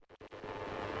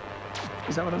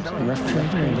Is that what I'm saying? Rough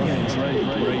Trade Radio.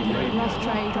 Rough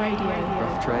Trade Radio.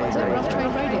 Rough Trade. Rough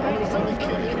Trade Radio.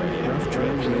 Rough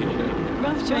Trade Radio.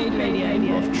 Rough Trade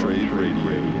Radio. Rough Trade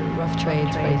Radio. Rough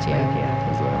Trade Radio.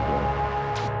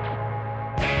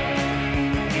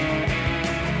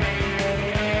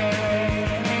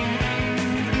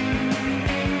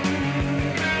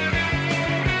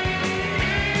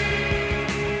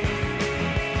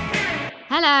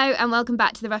 Hello and welcome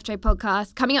back to the Rough Trade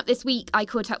podcast. Coming up this week, I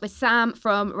caught up with Sam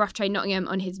from Rough Trade Nottingham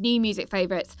on his new music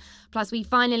favourites. Plus, we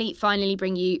finally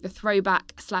bring you the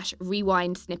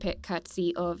throwback/rewind snippet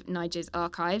courtesy of Niger's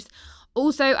Archives.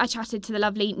 Also, I chatted to the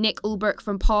lovely Nick Ulbrich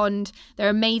from Pond. Their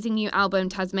amazing new album,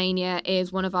 Tasmania,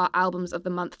 is one of our albums of the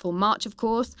month for March, of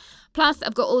course. Plus,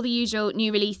 I've got all the usual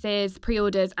new releases,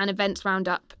 pre-orders and events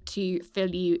roundup to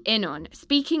fill you in on.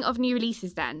 Speaking of new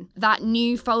releases then, that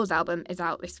new Foals album is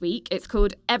out this week. It's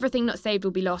called Everything Not Saved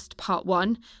Will Be Lost, Part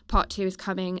 1. Part 2 is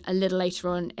coming a little later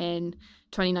on in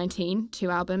 2019, 2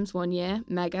 albums, 1 year,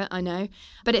 mega, I know.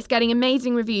 But it's getting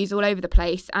amazing reviews all over the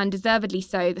place, and deservedly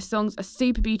so. The songs are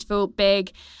super beautiful,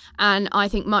 big, and I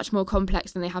think much more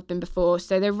complex than they have been before.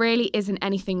 So there really isn't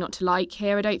anything not to like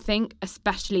here, I don't think,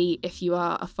 especially if you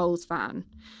are a Foals fan.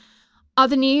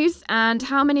 Other news, and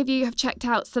how many of you have checked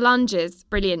out Solange's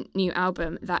brilliant new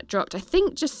album that dropped, I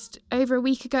think, just over a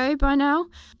week ago by now?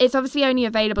 It's obviously only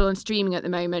available on streaming at the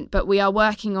moment, but we are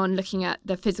working on looking at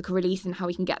the physical release and how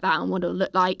we can get that and what it'll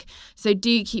look like. So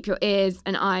do keep your ears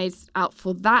and eyes out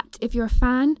for that if you're a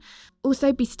fan.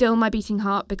 Also, Be Still My Beating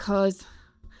Heart, because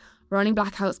Rolling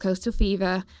Blackouts Coastal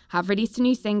Fever have released a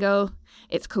new single.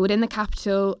 It's called In the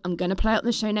Capital. I'm going to play it on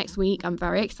the show next week. I'm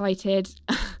very excited.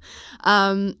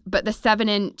 But the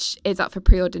 7-inch is up for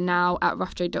pre-order now at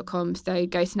roughtrade.com, so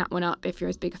go snap one up if you're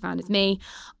as big a fan as me.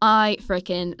 I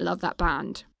freaking love that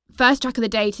band. First track of the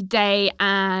day today,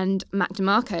 and Mac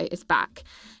DeMarco is back.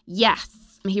 Yes.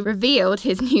 He revealed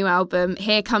his new album,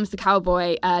 Here Comes the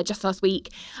Cowboy, just last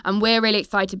week. And we're really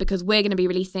excited because we're going to be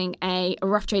releasing a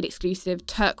Rough Trade exclusive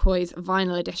turquoise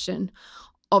vinyl edition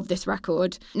of this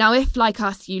record. Now, if, like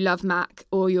us, you love Mac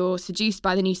or you're seduced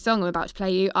by the new song I'm about to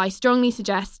play you, I strongly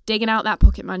suggest digging out that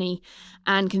pocket money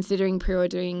and considering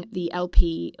pre-ordering the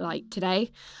LP like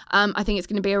today. I think it's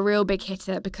going to be a real big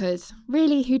hitter because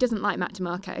really, who doesn't like Mac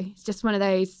DeMarco? It's just one of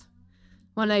those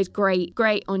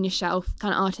great on your shelf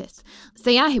kind of artists. So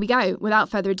yeah, here we go. Without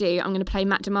further ado, I'm going to play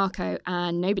Mac DeMarco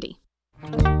and Nobody.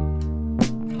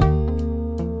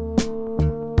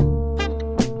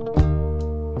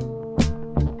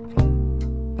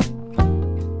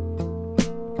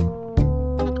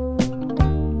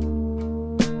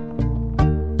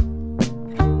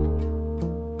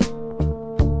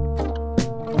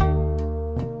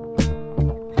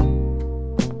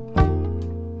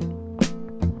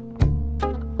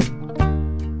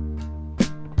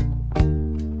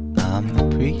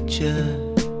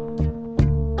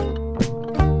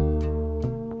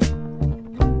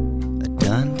 A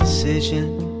done decision.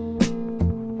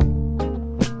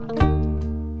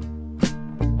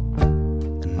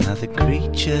 Another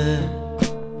creature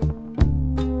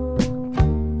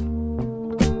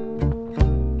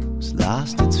was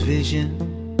lost its vision.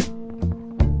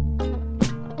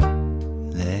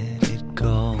 Let it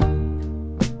go.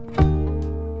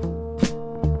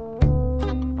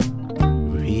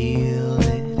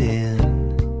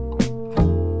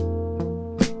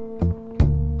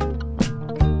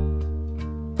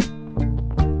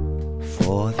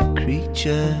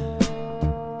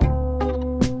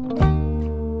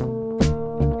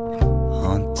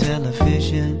 On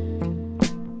television,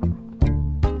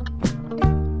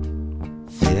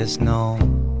 there's no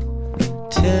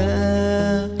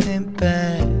turning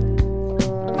back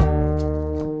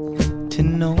to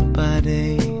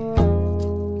nobody.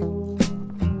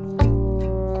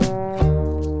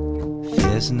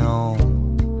 There's no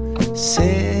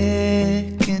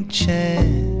second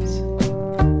chance,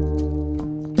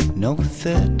 no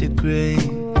third degree.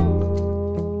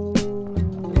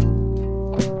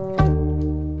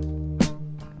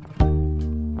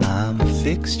 I'm a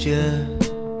fixture,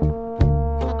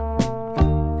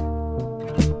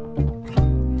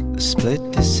 a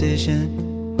split decision,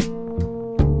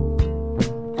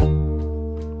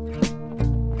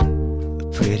 a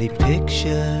pretty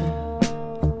picture,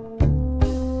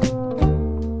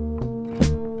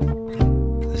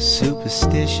 a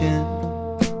superstition.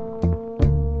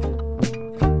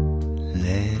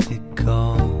 Let it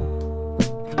go.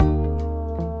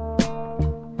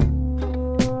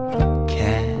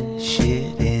 Cash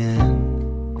it in.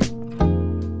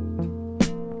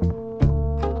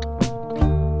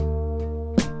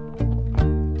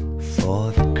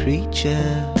 For the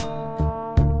creature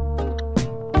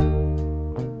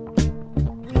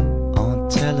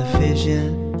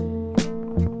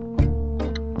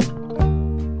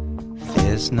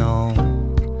There's no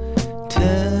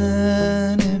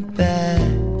turning back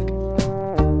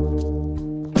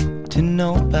to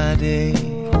nobody.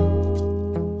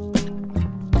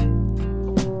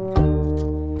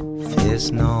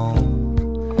 There's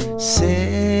no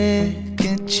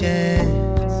second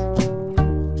chance,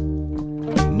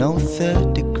 no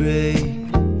third degree.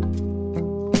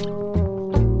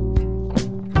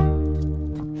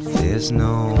 There's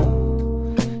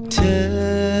no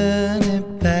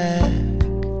turning back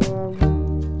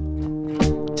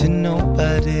to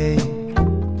nobody.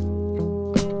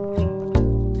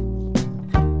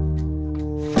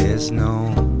 There's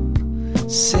no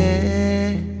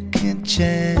second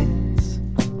chance,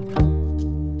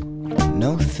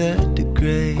 no third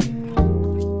degree.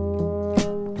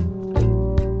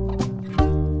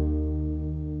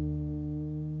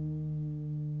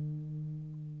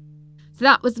 So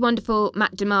that was wonderful,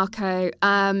 Mac DeMarco.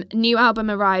 New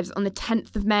album arrives on the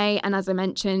 10th of May, and as I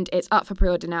mentioned, it's up for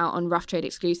pre-order now on Rough Trade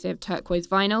exclusive Turquoise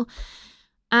vinyl.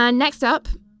 And next up,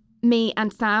 me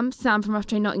and Sam from Rough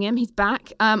Trade Nottingham, he's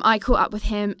back. I caught up with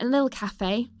him in a little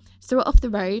cafe, so we're off the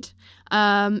road.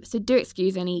 So do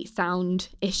excuse any sound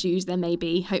issues there may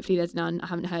be. Hopefully there's none. I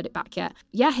haven't heard it back yet.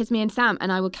 Yeah, here's me and Sam,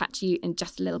 and I will catch you in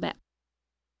just a little bit.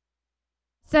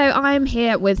 So I'm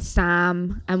here with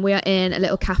Sam, and we are in a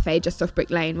little cafe just off Brick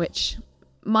Lane, which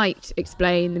might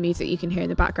explain the music you can hear in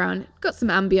the background. Got some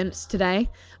ambience today,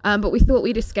 but we thought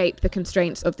we'd escape the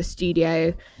constraints of the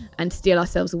studio and steal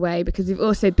ourselves away, because we've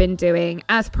also been doing,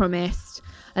 as promised,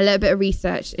 a little bit of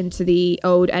research into the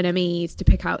old NMEs to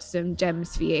pick out some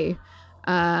gems for you,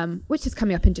 which is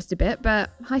coming up in just a bit. But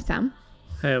hi, Sam.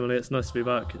 Hey, Emily, it's nice to be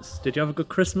back. Did you have a good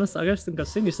Christmas? I guess I think I've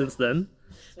seen you since then.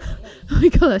 Oh my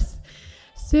gosh,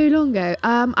 so long ago.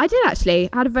 I did actually.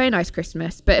 I had a very nice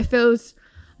Christmas, but it feels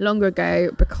longer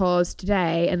ago because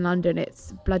today in London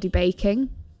it's bloody baking.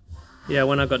 Yeah,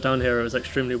 when I got down here it was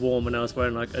extremely warm and I was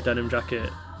wearing like a denim jacket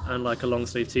and like a long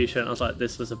sleeve t-shirt, and I was like,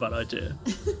 this was a bad idea.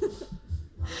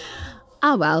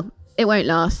 Oh well, it won't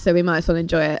last, so we might as well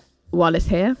enjoy it while it's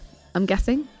here, I'm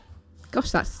guessing.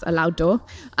 Gosh, that's a loud door.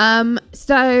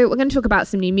 So we're going to talk about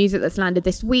some new music that's landed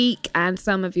this week and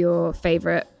some of your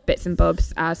favourite bits and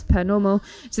bobs as per normal.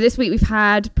 So this week we've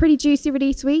had pretty juicy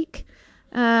release week.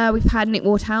 We've had Nick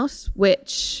Waterhouse,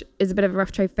 which is a bit of a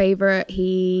Rough Trade favourite.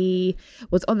 He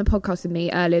was on the podcast with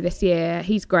me earlier this year.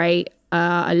 He's great.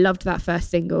 I loved that first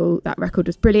single. That record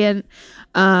was brilliant.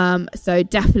 So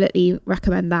definitely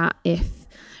recommend that if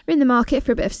you're in the market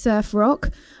for a bit of surf rock.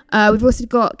 We've also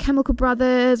got Chemical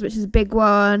Brothers, which is a big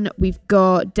one. We've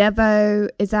got Devo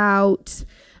is out.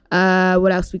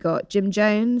 What else we got? Jim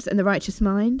Jones and The Righteous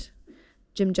Mind.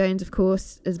 Jim Jones, of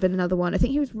course, has been another one. I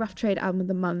think he was Rough Trade Album of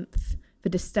the Month for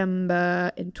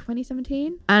December in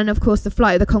 2017. And of course, the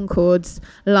Flight of the Conchords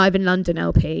Live in London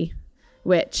LP,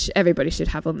 which everybody should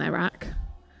have on their rack.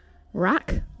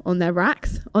 On their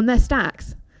racks? On their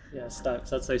stacks? Yeah,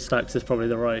 stacks. I'd say stacks is probably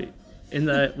the right.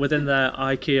 Within their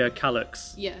IKEA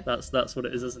calyx. Yeah. That's what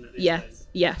it is, isn't it?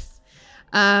 Yes.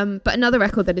 But another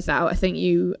record that is out, I think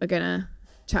you are going to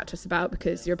chat to us about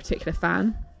because you're a particular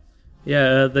fan.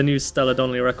 Yeah, the new Stella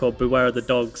Donnelly record, Beware of the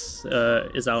Dogs,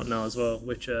 is out now as well,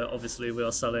 which obviously we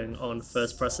are selling on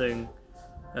first pressing.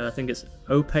 I think it's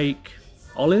opaque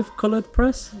olive-coloured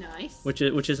press. Nice. Which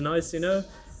is nice, you know.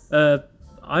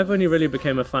 I've only really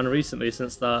became a fan recently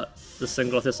since the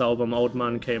single of this album, Old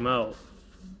Man, came out.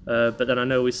 But then I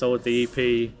know we sold the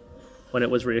EP when it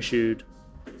was reissued.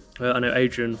 I know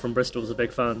Adrian from Bristol was a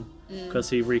big fan because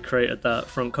he recreated that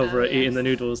front cover at Eating the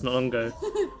Noodles not long ago.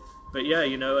 But yeah,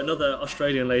 you know, another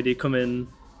Australian lady coming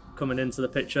into the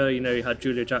picture. You know, you had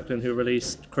Julia Jacklin, who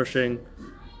released Crushing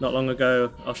not long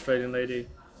ago, Australian lady.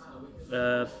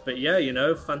 But yeah, you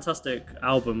know, fantastic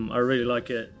album. I really like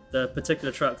it. The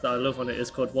particular track that I love on it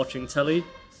is called Watching Telly.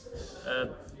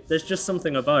 There's just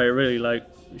something about it, really. Like,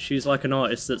 she's like an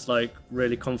artist that's like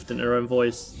really confident in her own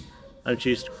voice, and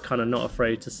she's kind of not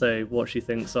afraid to say what she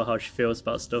thinks or how she feels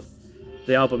about stuff.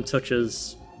 The album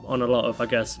touches on a lot of, I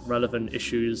guess, relevant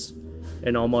issues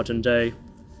in our modern day.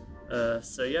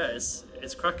 So yeah,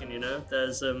 it's cracking, you know.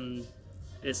 There's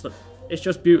it's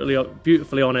just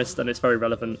beautifully honest, and it's very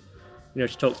relevant. You know,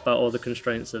 she talks about all the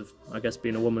constraints of, I guess,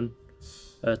 being a woman,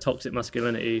 toxic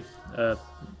masculinity.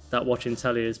 That Watching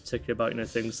Telly is particularly about, you know,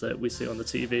 things that we see on the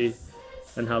TV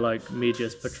and how like media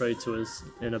is portrayed to us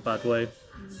in a bad way.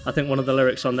 I think one of the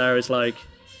lyrics on there is like,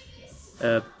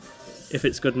 if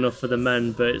it's good enough for the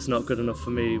men, but it's not good enough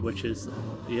for me, which is,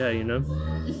 yeah, you know,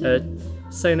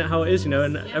 saying it how it is, you know,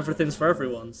 and everything's for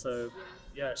everyone. So,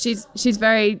 yeah. She's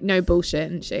very no bullshit,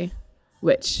 isn't she?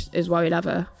 Which is why we love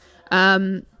her.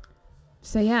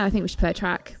 So, yeah, I think we should play a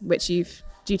track, which you've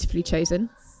dutifully chosen.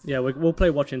 Yeah, we'll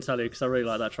play Watching Telly because I really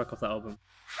like that track off that album.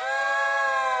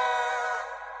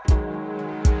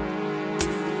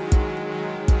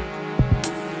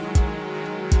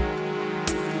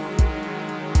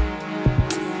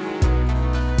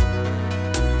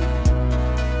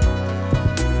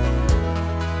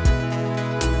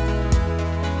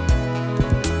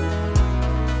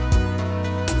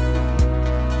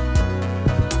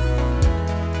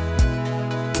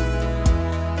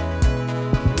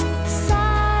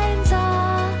 Signs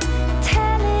are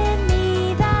telling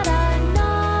me that I'm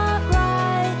not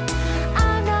right.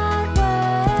 I'm not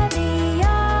worthy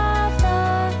of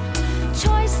the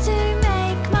choice to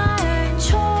make my own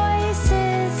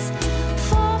choices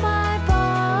for my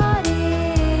body.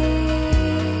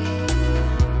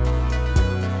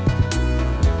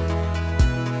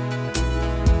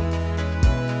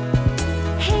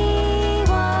 He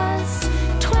was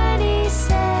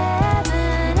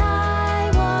 27,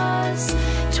 I was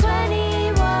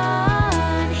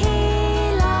 21.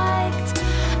 He liked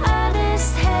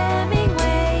Ernest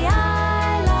Hemingway,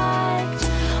 I liked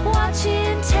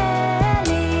watching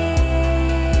telly.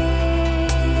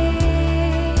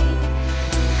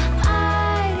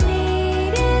 I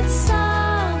needed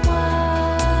someone.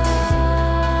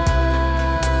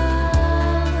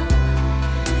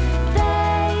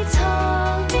 They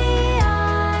told me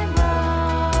I'm wrong.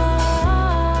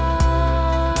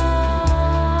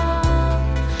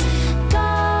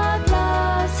 God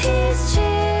loves his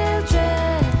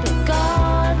children, but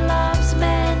God loves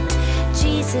men.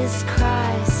 Jesus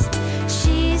Christ,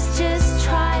 she's just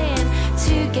trying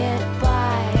to get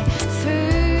by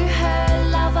through her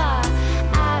lover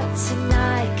out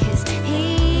tonight, 'cause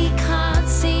he can't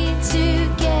seem to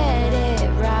get it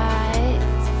right.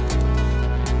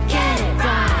 Get it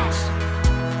right.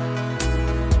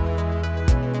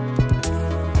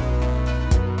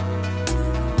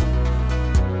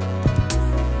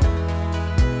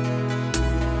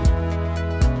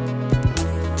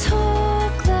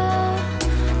 Took the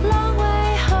long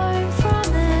way home from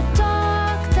the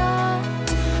doctor.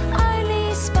 Only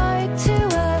spoke to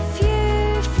a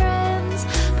few friends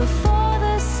before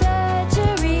the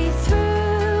surgery.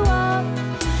 Threw up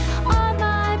on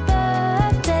my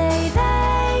birthday.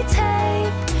 They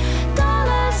taped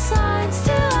dollar signs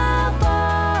to our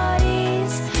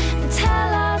bodies and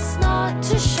tell us not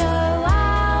to show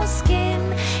our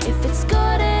skin. If it's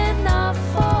good enough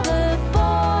for the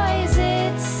boys,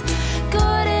 it's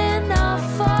good enough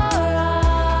for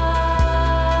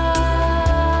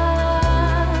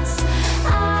us.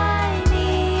 I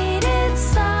needed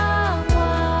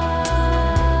someone.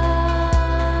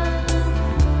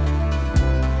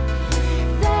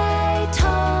 They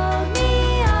told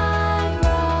me I'm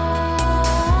wrong.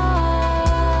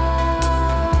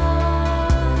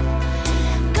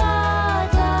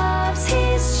 God loves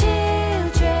his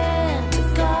children,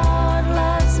 but God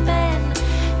loves men.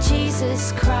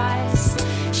 Jesus Christ,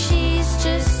 she's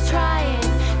just trying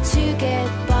to get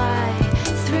by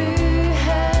through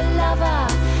her lover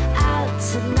out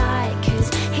tonight, 'cause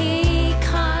he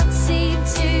can't seem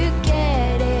to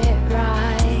get it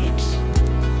right.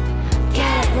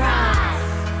 Get it right.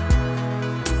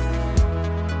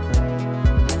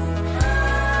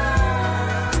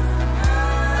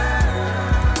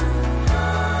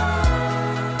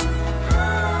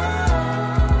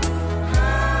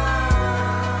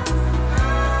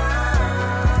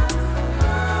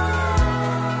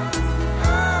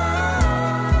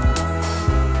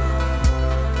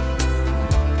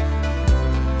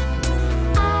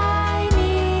 I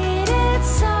needed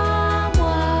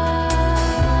someone.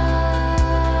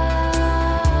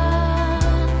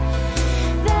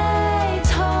 They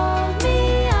told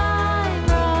me I'm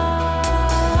wrong.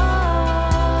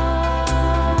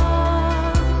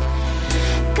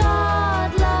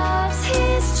 God loves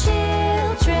his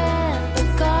children,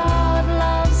 but God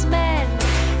loves men.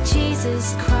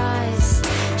 Jesus Christ,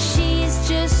 she's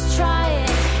just trying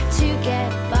to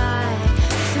get by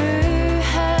through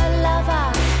her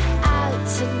lover out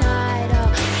tonight. Oh,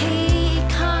 he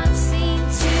can't seem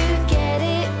to get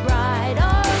it right.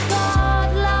 Oh,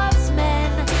 God loves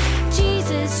men.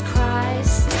 Jesus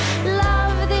Christ,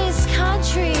 love this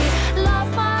country,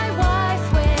 love my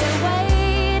wife. We're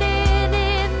waiting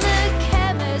in the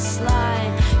chemist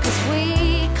line, 'cause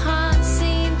we can't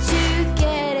seem to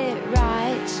get it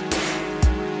right.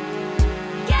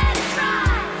 Get it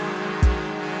right.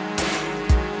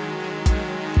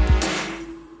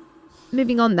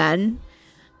 Moving on then,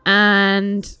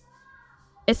 and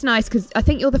it's nice because I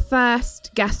think you're the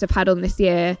first guest I've had on this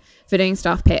year for doing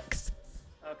staff picks.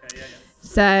 Okay, yeah.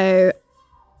 So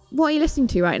what are you listening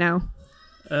to right now?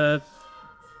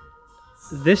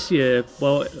 This year,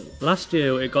 well, last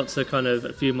year it got to kind of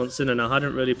a few months in and I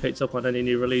hadn't really picked up on any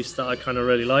new release that I kind of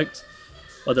really liked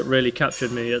or that really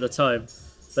captured me at the time.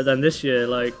 But then this year,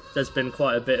 like, there's been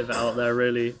quite a bit of it out there,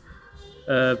 really.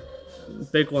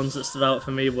 Big ones that stood out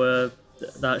for me were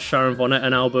that Sharon Von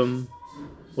Etten album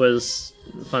was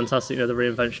fantastic, you know, the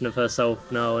reinvention of herself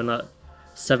now, and that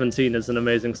 17 is an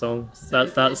amazing song.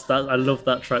 That's I love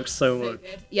that track so much.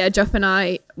 Yeah, Joff and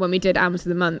I, when we did Albums of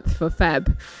the Month for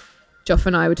Feb, Joff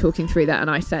and I were talking through that, and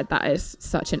I said that is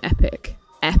such an epic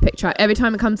track. Every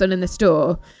time it comes on in the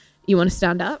store, you want to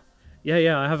stand up.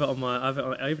 Yeah, I have it on my.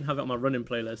 I even have it on my running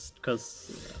playlist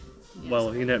because,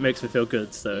 well, you know, it makes me feel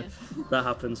good. So that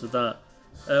happens with that.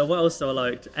 What else do I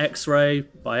liked? X-Ray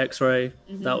by X-Ray.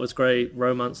 That was great.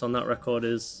 Romance on that record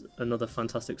is another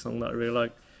fantastic song that I really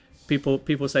like.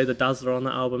 People say the Dazzler on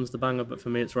that album's the banger, but for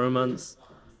me it's Romance.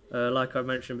 Like I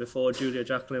mentioned before, Julia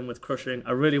Jacqueline with Crushing.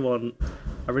 I really want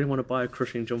to buy a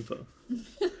Crushing jumper.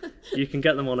 You can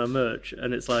get them on our merch,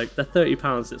 and it's like they're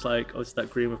 £30. It's like, oh, it's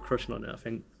that green with Crushing on it. I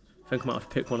think I might have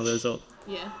to pick one of those up.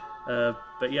 Yeah.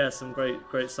 But yeah, some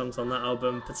great songs on that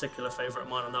album. Particular favourite of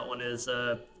mine on that one is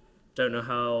Don't Know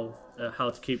How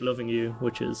to Keep Loving You,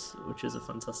 which is a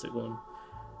fantastic one.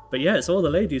 But yeah, it's all the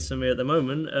ladies for me at the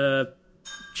moment.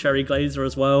 Cherry Glazer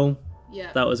as well.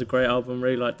 Yeah. That was a great album.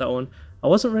 Really liked that one. I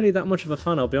wasn't really that much of a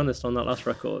fan, I'll be honest, on that last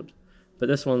record, but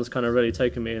this one's kind of really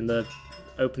taken me, and the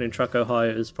opening track Ohio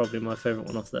is probably my favourite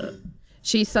one off there.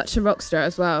 She's such a rock star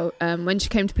as well. When she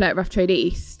came to play at Rough Trade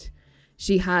East,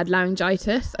 she had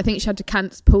laryngitis. I think she had to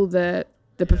pull the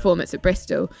performance at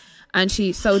Bristol, and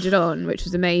she soldiered on, which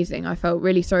was amazing. I felt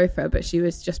really sorry for her, but she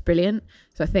was just brilliant.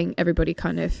 So I think everybody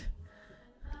kind of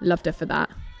loved her for that.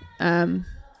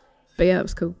 But yeah, that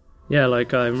was cool. Yeah,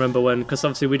 like I remember because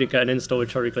obviously we didn't get an install with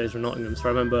Cherry Glazer in Nottingham, so I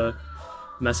remember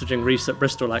messaging Reese at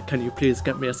Bristol, like, can you please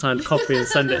get me a signed copy and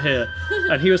send it here?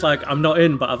 And he was like, I'm not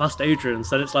in, but I've asked Adrian.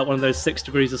 So it's like one of those 6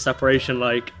 degrees of separation,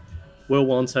 like, will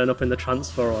one turn up in the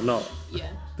transfer or not? Yeah.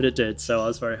 But it did, so I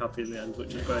was very happy in the end,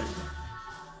 which is great.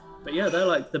 But yeah, they're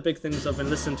like the big things I've been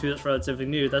listening to that's relatively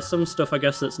new. There's some stuff, I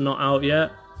guess, that's not out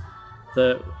yet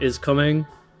that is coming.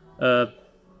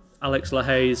 Alex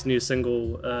LaHaye's new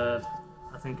single,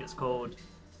 I think it's called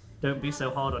Don't Be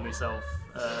So Hard on Yourself.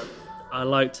 I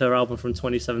liked her album from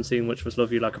 2017, which was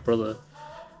Love You Like a Brother.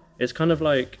 It's kind of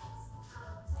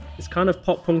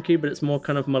pop punky, but it's more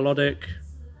kind of melodic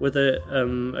with it.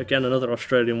 Again, another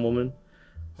Australian woman.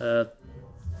 But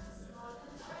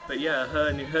yeah,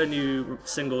 her new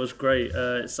single is great.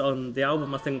 It's on the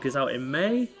album, I think, is out in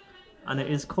May, and it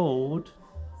is called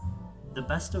The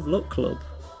Best of Luck Club.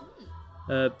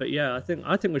 But yeah, I think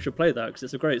we should play that because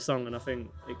it's a great song, and I think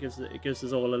it gives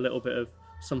us all a little bit of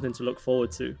something to look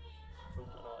forward to.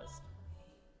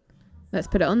 Let's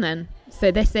put it on then.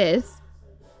 So this is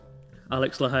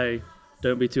Alex LaHaye,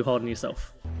 Don't Be Too Hard on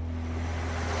Yourself.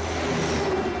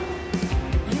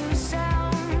 You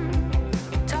sound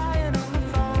tired on the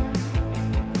phone.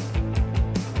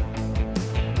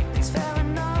 It's fair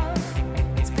enough.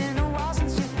 It's been a while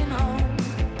since you've been home.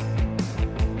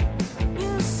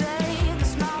 You say the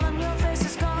smile on your face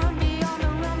is gone beyond the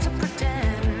realms of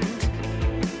pretend.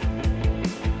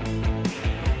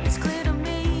 It's clear to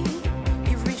me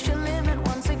you've reached your limit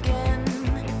once again.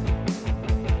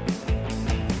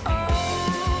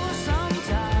 Oh, sometimes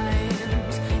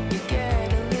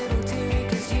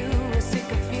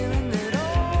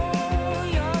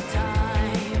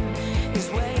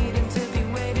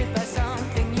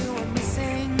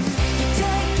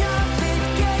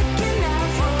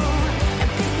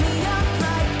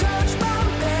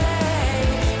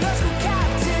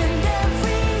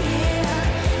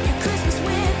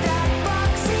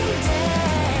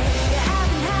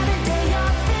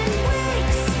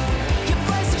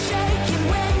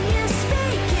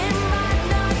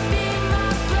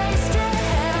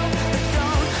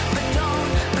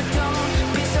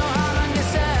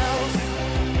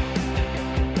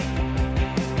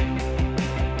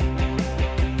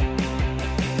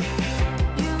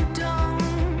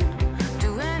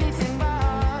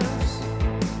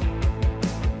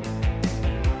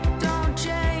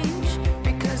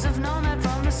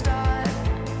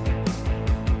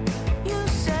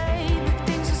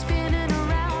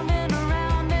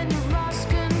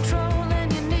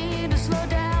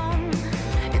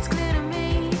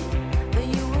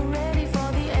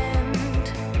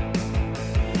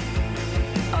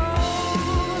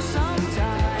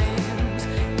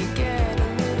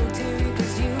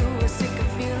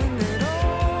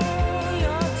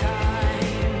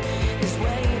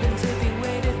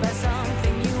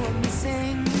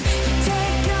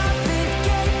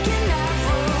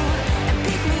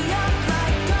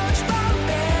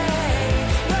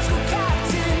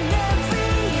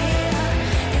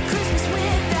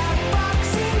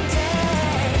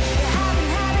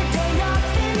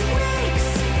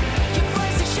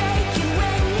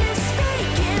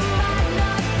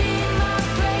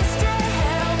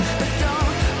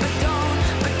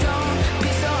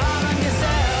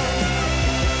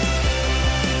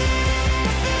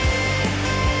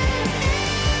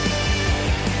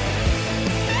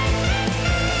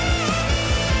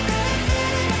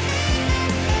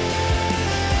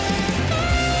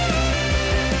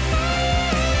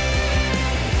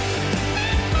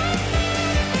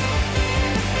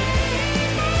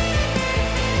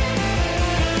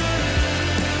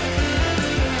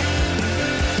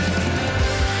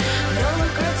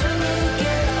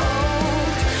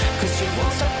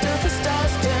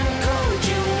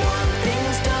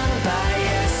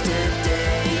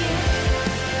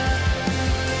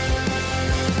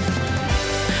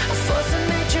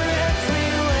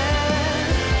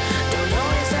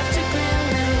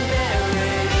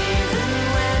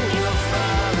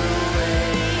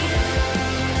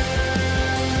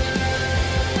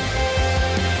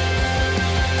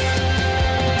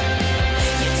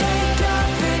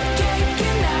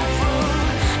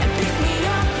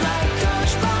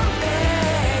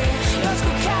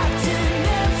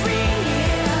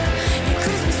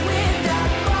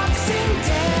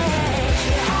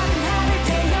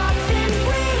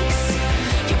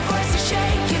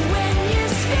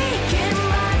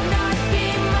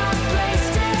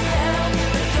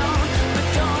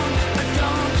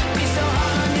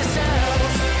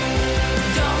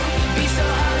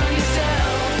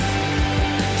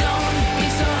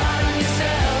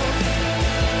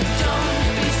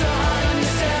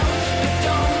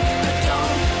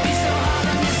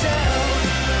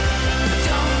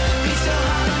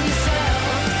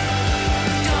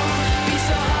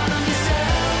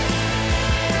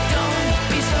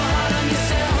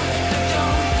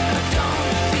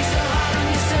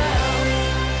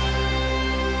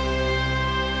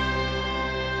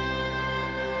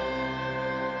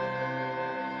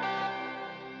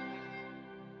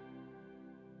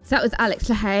So that was Alex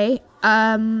LaHaye.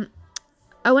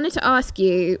 I wanted to ask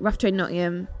you, Rough Trade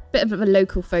Nottingham, bit of a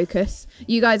local focus.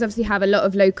 You guys obviously have a lot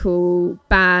of local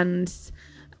bands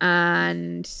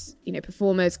and, you know,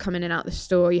 performers coming in and out the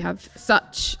store. You have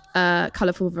such a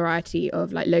colourful variety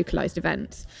of like localised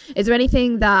events. Is there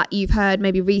anything that you've heard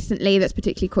maybe recently that's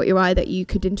particularly caught your eye that you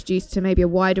could introduce to maybe a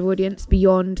wider audience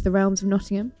beyond the realms of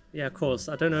Nottingham? Yeah, of course.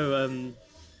 I don't know.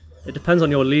 It depends on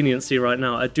your leniency right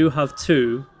now. I do have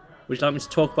two. Would you like me to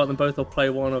talk about them both or play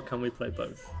one, or can we play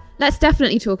both? Let's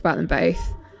definitely talk about them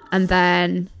both, and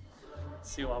then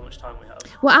See how much time we have.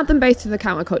 we'll add them both to the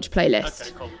Counterculture playlist.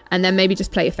 Okay, cool. And then maybe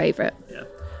just play your favourite.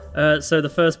 Yeah. So the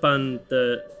first band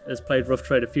that has played Rough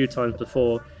Trade a few times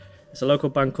before, it's a local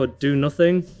band called Do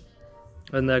Nothing,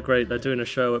 and they're great. They're doing a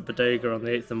show at Bodega on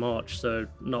the 8th of March, so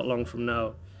not long from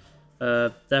now.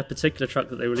 Their particular track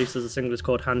that they released as a single is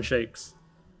called Handshakes.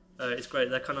 It's great.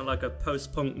 They're kind of like a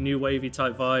post-punk, new wavy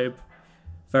type vibe,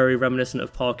 very reminiscent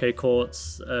of Parquet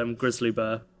Courts, Grizzly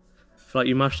Bear. If like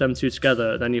you mash them two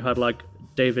together, then you had like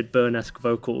David Byrne-esque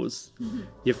vocals.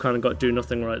 You've kind of got Do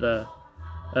Nothing right there.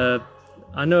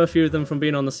 I know a few of them from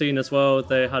being on the scene as well.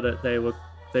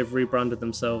 They've rebranded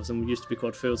themselves and used to be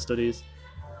called Field Studies.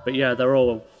 But yeah, they're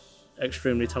all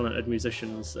extremely talented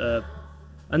musicians,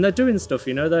 and they're doing stuff.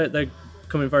 You know, they're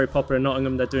becoming very popular in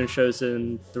Nottingham. They're doing shows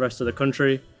in the rest of the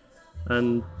country,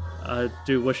 and I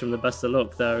do wish them the best of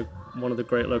luck. They're one of the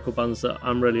great local bands that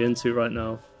I'm really into right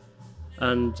now,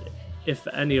 and if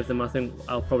any of them, I think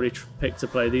I'll probably pick to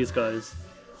play these guys.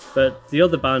 But the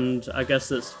other band, I guess,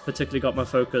 that's particularly got my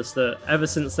focus, that ever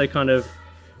since they kind of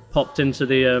popped into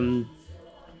the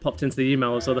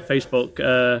emails or the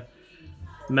Facebook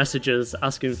messages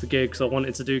asking for gigs or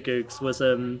wanting to do gigs, was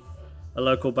a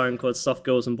local band called Soft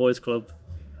Girls and Boys Club,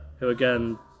 who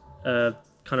again, kind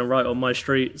of right on my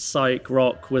street, psych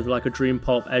rock with like a dream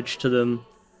pop edge to them.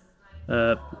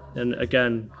 And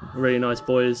again, really nice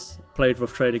boys. Played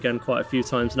Rough Trade again quite a few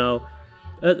times now.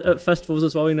 At festivals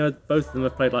as well, you know, both of them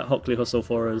have played like Hockley Hustle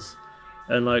for us,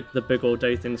 and like the big all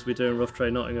day things we do in Rough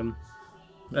Trade Nottingham.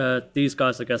 These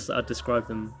guys, I guess I'd describe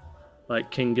them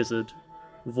like King Gizzard,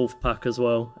 Wolfpack as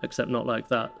well, except not like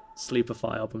that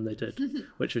Sleepify album they did,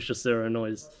 which was just zero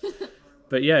noise.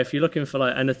 But yeah, if you're looking for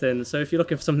like anything, so if you're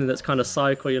looking for something that's kind of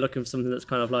psych, or you're looking for something that's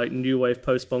kind of like new wave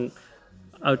post-punk,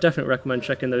 I would definitely recommend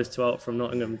checking those two out from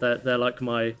Nottingham. They're like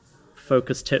my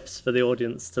focus tips for the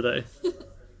audience today.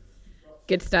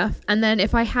 Good stuff. And then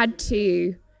if I had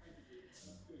to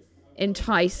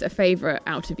entice a favourite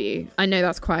out of you, I know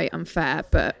that's quite unfair,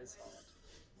 but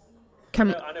I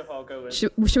know who I'll go with.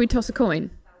 should we toss a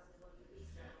coin?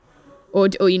 Or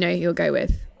you know who you'll go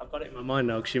with? I've got it in my mind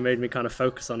now because you made me kind of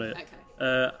focus on it.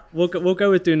 Okay. We'll go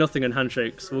with Do Nothing and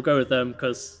Handshakes. We'll go with them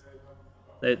because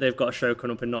they've got a show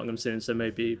coming up in Nottingham soon, so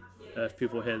maybe if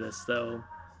people hear this, they'll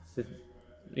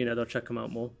check them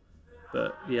out more.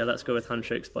 But yeah, let's go with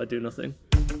Handshakes by Do Nothing.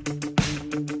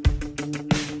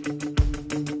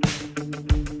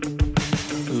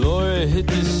 Laura hit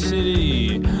the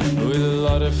city with a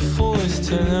lot of force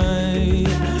tonight,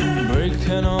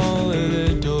 breaking all of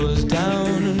the doors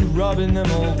down and robbing them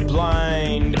all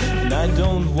blind. And I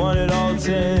don't want it all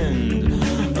to end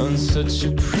on such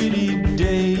a pretty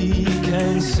day.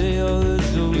 Can't say all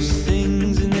of those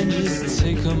things and then just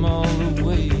take them all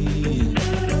away.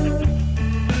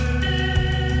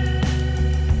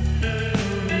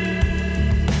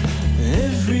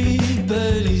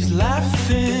 Everybody's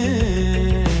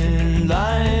laughing,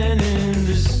 lying in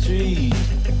the street.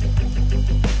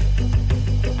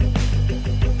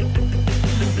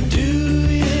 Do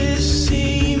you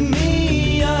see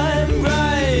me? I'm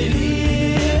right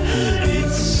here.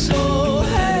 It's so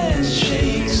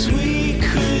handshakes we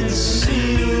could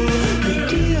seal the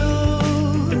deal.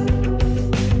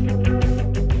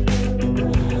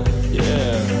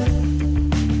 Yeah.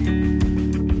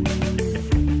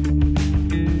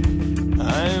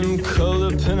 I'm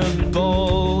curled up in a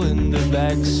ball in the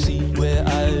back seat where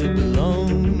I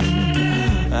belong.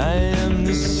 I am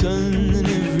the sun and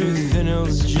everything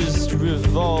else just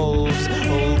revolves.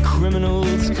 All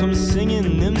criminals come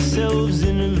singing themselves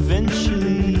in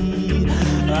eventually.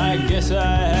 I guess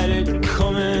I had it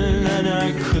coming and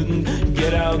I couldn't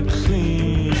get out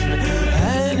clean.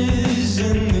 Anna's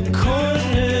in the corner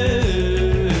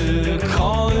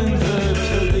calling the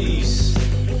police.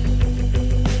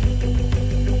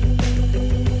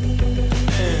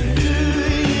 And do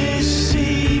you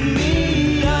see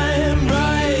me? I am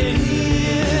right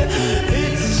here.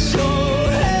 It's so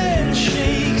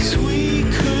handshakes we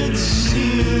could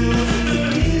seal the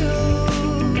deal.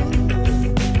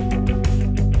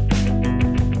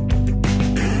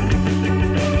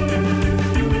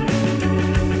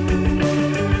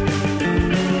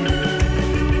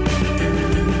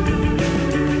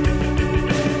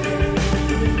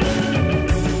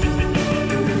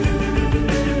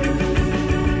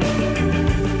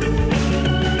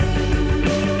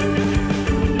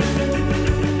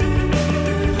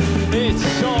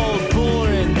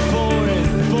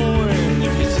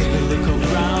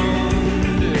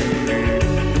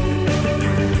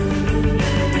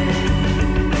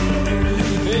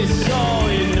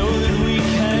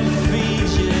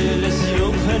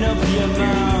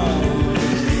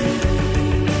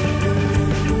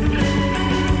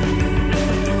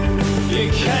 You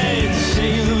can't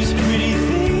say those pretty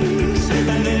things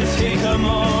and then take them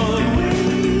all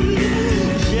away.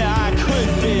 Yeah, I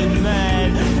could be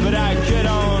mad, but I get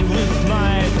on with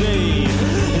my day.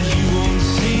 And you won't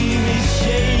see me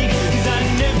shake, 'cause I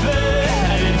never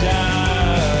had a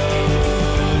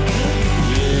doubt.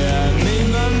 Yeah, I made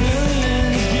my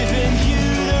millions giving you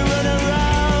the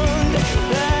runaround.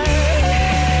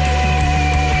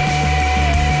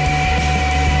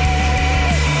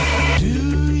 Do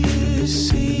you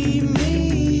see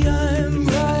me? I'm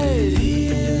right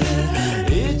here.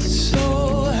 It's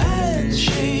all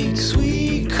handshakes.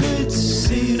 We could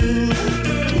seal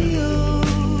the deal.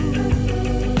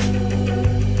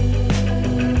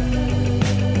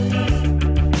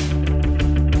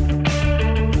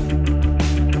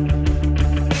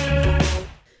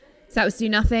 So that was Do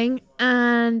Nothing.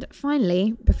 And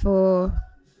finally, before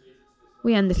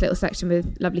we end this little section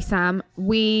with lovely Sam,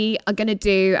 we are going to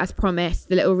do, as promised,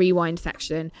 the little rewind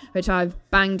section, which I've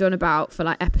banged on about for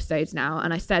like episodes now.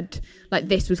 And I said like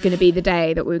this was going to be the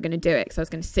day that we were going to do it. So I was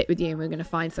going to sit with you and we were going to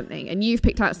find something. And you've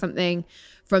picked out something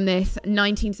from this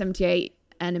 1978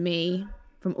 Enemy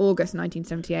from August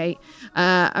 1978,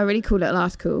 a really cool little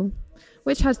article,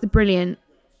 which has the brilliant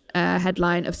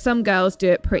headline of "Some Girls Do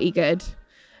It Pretty Good."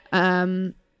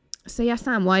 So yeah,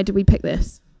 Sam, why did we pick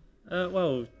this?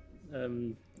 For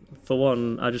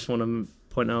one, I just want to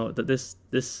point out that this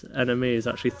NME is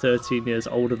actually 13 years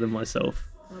older than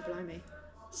myself. Oh, blimey.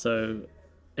 So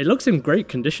it looks in great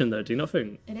condition, though. Do you not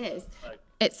think? It is.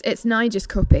 It's Nigel's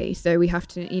copy, so we have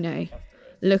to,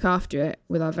 look after it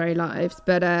with our very lives.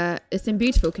 But it's in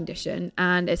beautiful condition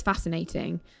and it's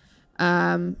fascinating.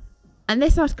 And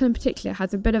this article in particular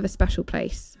has a bit of a special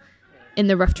place in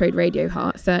the Rough Trade Radio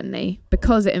heart, certainly,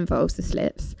 because it involves the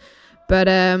Slits. But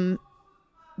do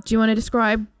you want to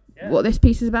describe what this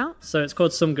piece is about? So it's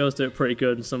called Some Girls Do It Pretty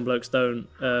Good and Some Blokes Don't.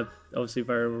 Obviously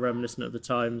very reminiscent of the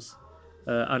times.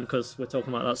 And because we're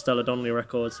talking about that Stella Donnelly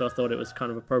record, so I thought it was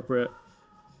kind of appropriate.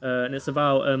 And it's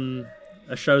about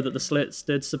a show that the Slits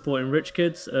did supporting rich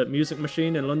kids at Music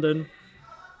Machine in London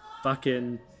back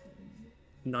in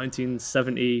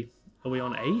 1970. Are we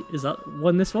on 8? Is that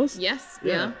when this was? Yes,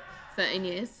 Yeah. 13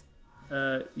 years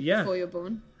Yeah. before you're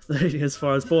born. 30 years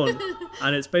before I was born.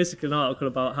 And it's basically an article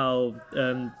about how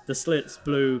the Slits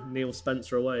blew Neil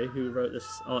Spencer away, who wrote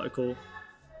this article.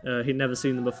 He'd never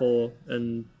seen them before,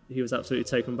 and he was absolutely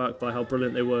taken back by how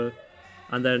brilliant they were.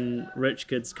 And then Rich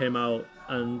Kids came out,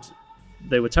 and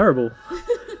they were terrible.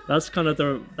 That's kind of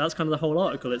the whole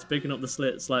article. It's bigging up the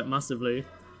Slits like massively,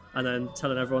 and then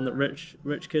telling everyone that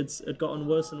Rich Kids had gotten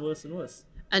worse and worse and worse.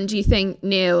 And do you think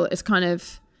Neil is kind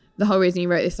of the whole reason he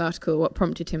wrote this article, what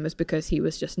prompted him was because he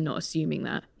was just not assuming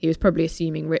that. He was probably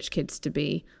assuming Rich Kids to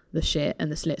be the shit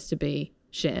and the Slits to be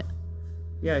shit.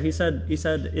 Yeah, he said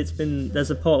it's been, there's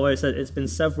a part where he said it's been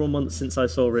several months since I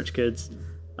saw Rich Kids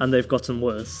and they've gotten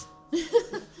worse.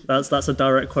 That's a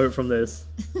direct quote from this.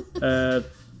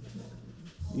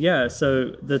 Yeah,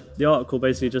 so the article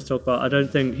basically just talked about, I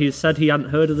don't think, he said he hadn't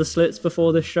heard of the Slits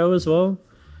before this show as well.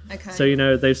 Okay.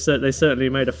 So, they certainly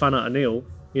made a fan out of Neil.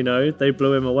 They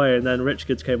blew him away, and then Rich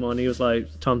Kids came on, he was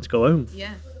like, time to go home.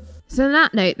 Yeah. So on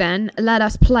that note then, let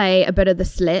us play a bit of the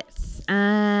Slits,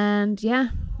 and yeah,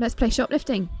 let's play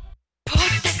Shoplifting. Put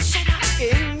that shit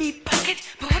in me pocket,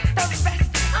 put the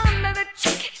rest under the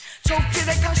jacket. Talk to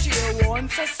the cashier,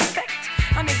 won't suspect.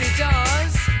 And if he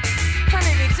does,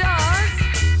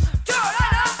 do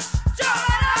right up, do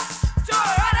right up, do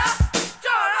right up,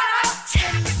 do right up.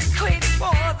 10 quid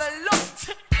for the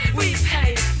lot, we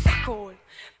pay fuck all.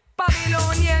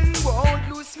 Babylonian won't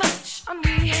lose much, and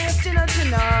we have dinner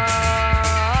tonight.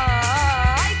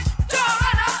 Do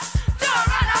right up, do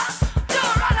right up, do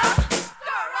right up,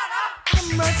 do right up.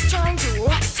 Cameras trying to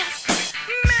watch us,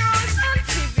 mirrors on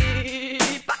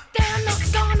TV, but they're not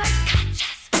gonna catch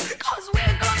us, 'cause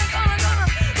we're gonna run.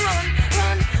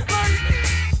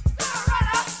 Do right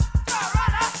up, do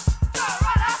right up, do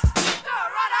right up, do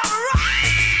right up,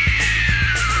 right.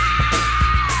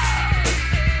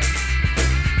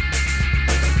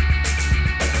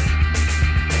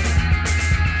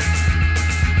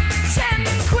 10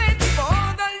 quid for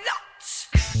the lot,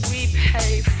 we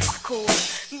pay fuck all.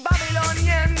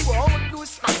 Babylonian won't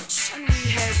lose much, and we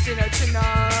have dinner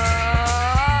tonight.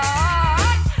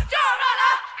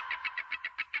 Dorada!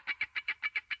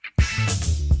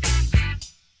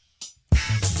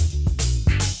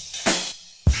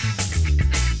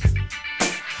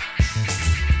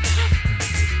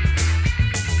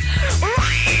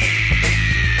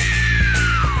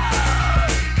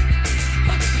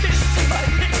 This to my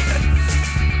lips.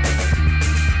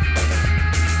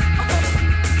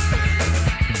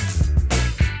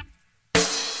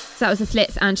 So that was the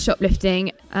Slits and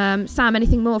Shoplifting. Sam,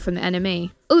 anything more from the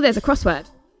NME? Oh, there's a crossword.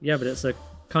 Yeah, but it's a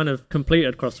kind of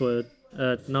completed crossword.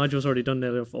 Nigel's already done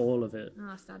nearly all of it.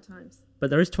 Ah, sad times. But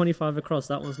there is 25 across.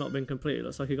 That one's not been completed.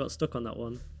 Looks like he got stuck on that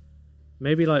one.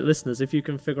 Maybe, like, listeners, if you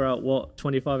can figure out what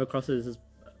 25 across is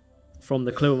from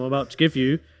the clue I'm about to give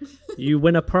you, you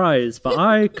win a prize. But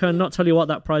I cannot tell you what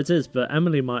that prize is, but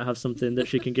Emily might have something that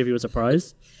she can give you as a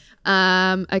prize.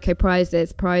 Okay,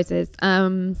 prizes.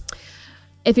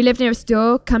 If you live near a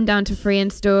store, come down to Free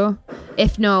In Store.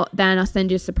 If not, then I'll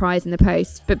send you a surprise in the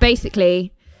post. But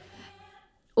basically,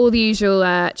 all the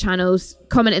usual channels,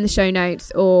 comment in the show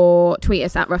notes or tweet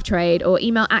us at Rough Trade or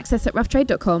email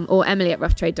access@roughtrade.com or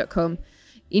emily@roughtrade.com.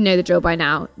 You know the drill by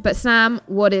now. But Sam,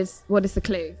 what is the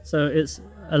clue? So it's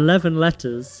 11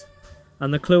 letters,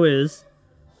 and the clue is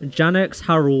Janex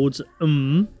Harold's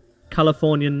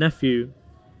Californian nephew.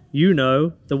 You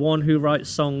know, the one who writes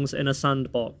songs in a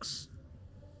sandbox.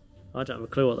 I don't have a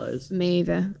clue what that is. Me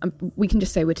either. We can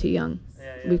just say we're too young.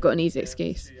 Yeah. We've got an easy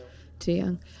excuse. Too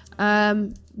young.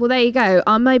 Well, there you go.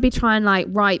 I'll maybe try and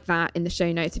write that in the show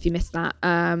notes if you missed that,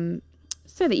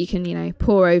 so that you can,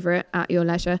 pore over it at your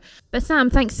leisure. But Sam,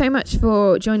 thanks so much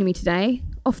for joining me today.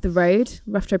 Off the road,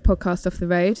 Rough Trade podcast off the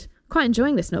road. Quite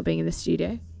enjoying this not being in the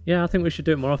studio. Yeah, I think we should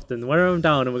do it more often. When I'm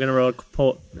down and we're going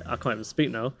to I can't even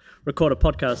speak now. Record a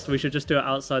podcast. We should just do it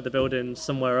outside the building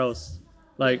somewhere else.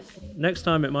 Like, next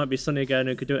time it might be sunny again and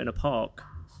we could do it in a park.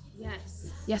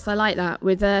 Yes, I like that,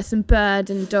 with some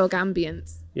bird and dog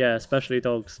ambience. Yeah, especially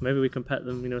dogs. Maybe we can pet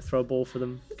them, throw a ball for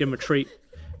them, give them a treat.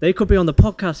 They could be on the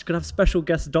podcast, could have special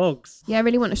guest dogs. Yeah, I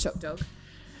really want a shop dog.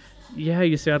 Yeah,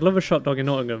 you see, I'd love a shop dog in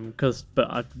Nottingham,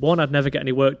 one, I'd never get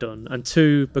any work done, and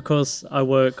two, because I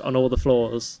work on all the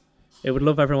floors, it would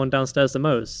love everyone downstairs the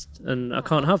most, and I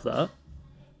can't have that.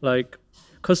 Like,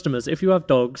 customers, if you have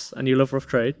dogs and you love Rough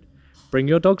Trade, bring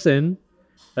your dogs in.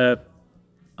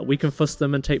 We can fuss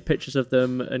them and take pictures of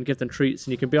them and give them treats,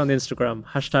 and you can be on the Instagram,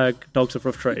 #Dogs of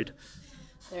Rough Trade.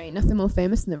 There ain't nothing more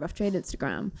famous than the Rough Trade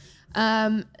Instagram.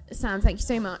 Sam, thank you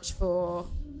so much for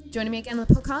joining me again on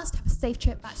the podcast. Have a safe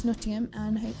trip back to Nottingham,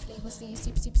 and hopefully we'll see you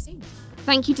super, super soon.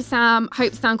 Thank you to Sam.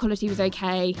 Hope sound quality was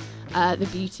okay. The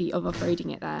beauty of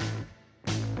off-roading it there.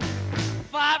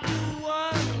 5 to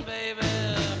 1, baby.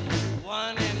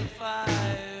 1 in 5.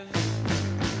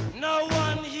 No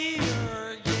one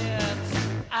here gets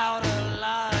out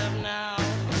alive now.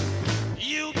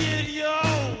 You get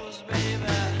yours, baby.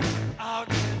 I'll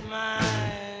get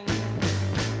mine.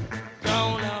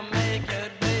 Gonna make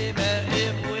it, baby,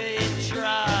 if we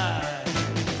try.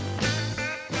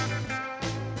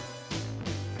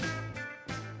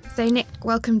 So, Nick,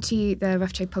 welcome to the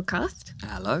Rough Trade podcast.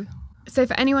 Hello. So,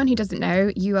 for anyone who doesn't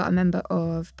know, you are a member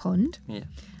of Pond. Yeah.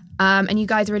 And you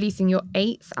guys are releasing your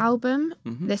 8th album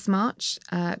this March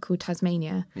called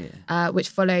Tasmania, which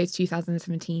follows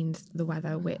 2017's The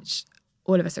Weather, which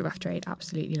all of us at Rough Trade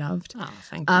absolutely loved. Oh,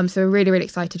 thank you. So we're really, really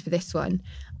excited for this one.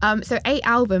 So 8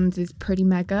 albums is pretty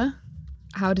mega.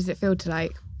 How does it feel to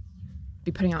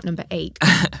be putting out number 8?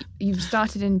 You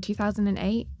started in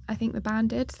 2008, I think the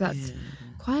band did. So that's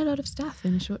quite a lot of stuff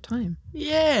in a short time.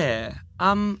 Yeah.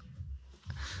 I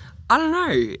don't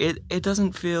know. It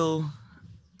doesn't feel...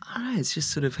 I don't know, it's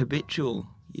just sort of habitual.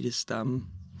 You just can't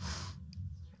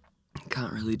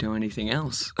really do anything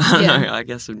else. I don't know, I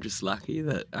guess I'm just lucky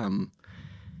that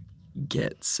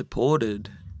get supported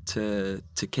to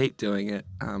keep doing it.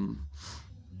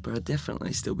 But I'd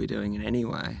definitely still be doing it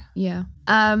anyway. Yeah.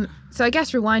 So I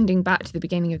guess rewinding back to the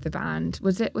beginning of the band,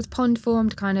 was Pond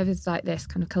formed kind of as this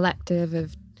kind of collective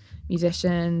of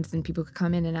musicians and people could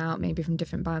come in and out maybe from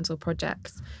different bands or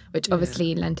projects, which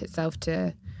obviously lent itself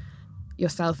to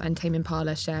yourself and Tame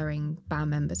Impala sharing band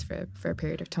members for a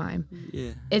period of time.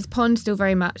 Yeah. Is Pond still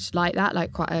very much like that,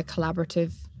 quite a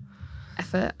collaborative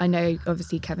effort? I know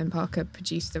obviously Kevin Parker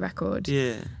produced the record.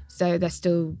 Yeah. So there's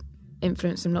still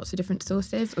influence from lots of different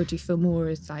sources, or do you feel more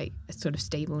as a sort of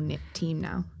stable knit team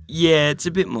now? Yeah, it's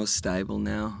a bit more stable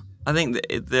now. I think that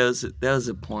there was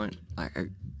a point a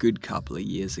good couple of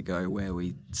years ago where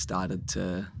we started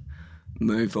to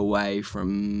move away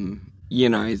from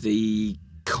the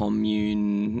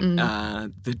commune,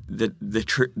 the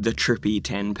trippy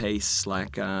 10-piece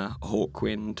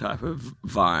Hawkwind type of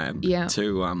vibe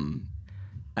to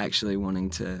actually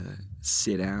wanting to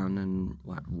sit down and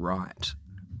write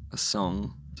a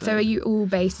song. So are you all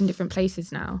based in different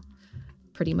places now,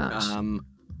 pretty much?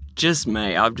 Just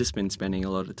me. I've just been spending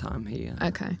a lot of time here.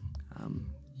 Okay.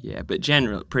 Yeah, but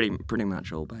generally pretty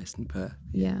much all based in Perth.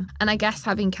 Yeah. And I guess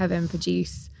having Kevin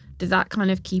produce, does that kind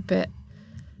of keep it,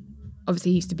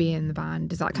 obviously he used to be in the band,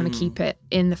 does that kind of keep it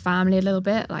in the family a little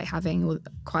bit? Having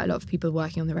quite a lot of people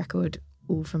working on the record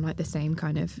all from like the same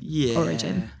kind of Yeah.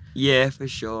 origin. Yeah, for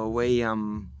sure. We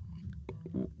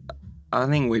I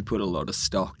think we put a lot of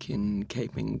stock in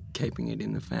keeping it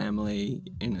in the family,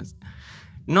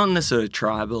 not in a sort of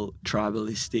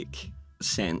tribalistic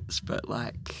sense, but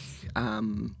like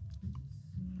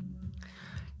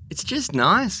it's just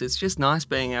nice. It's just nice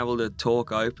being able to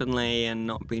talk openly and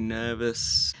not be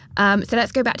nervous. So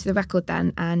let's go back to the record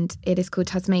then, and it is called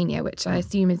Tasmania, which I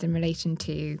assume is in relation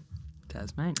to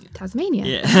Tasmania.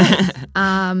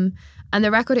 Yeah. And the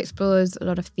record explores a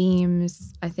lot of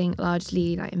themes, I think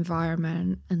largely like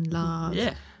environment and love.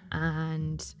 Yeah.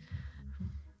 And,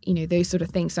 you know, those sort of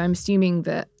things. So I'm assuming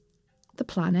that the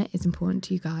planet is important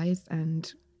to you guys and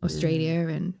Australia.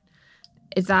 And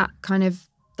is that kind of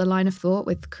the line of thought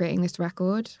with creating this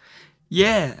record?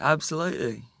 Yeah,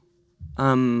 absolutely.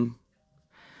 You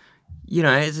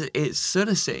know, it's sort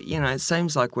of, you know, it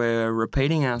seems like we're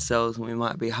repeating ourselves and we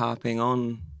might be harping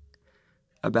on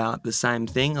about the same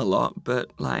thing a lot,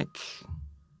 but like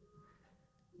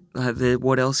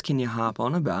what else can you harp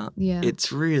on about? Yeah.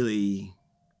 It's really...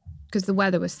 Because the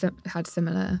weather was had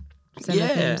similar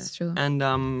themes, sure.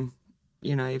 And,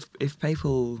 you know,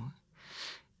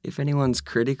 if anyone's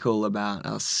critical about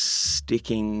us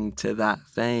sticking to that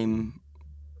theme,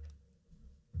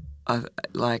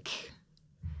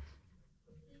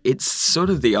 it's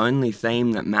sort of the only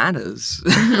theme that matters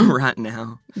right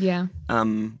now. Yeah.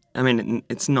 I mean,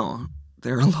 it's not.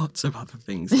 There are lots of other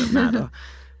things that matter.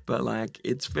 But, like,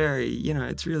 it's very, you know,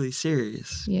 it's really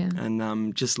serious. Yeah.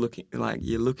 And just looking, like,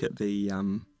 you look at the...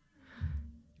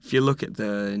 if you look at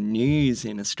the news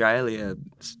in Australia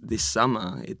this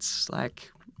summer, it's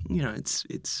like, you know,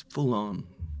 it's full on.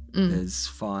 There's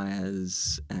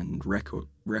fires and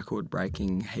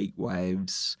record-breaking heat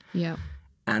waves. Yeah.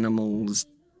 Animals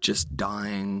just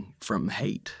dying from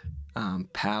heat.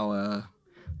 Power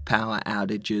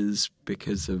outages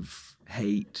because of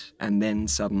heat, and then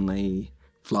suddenly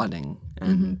flooding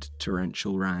and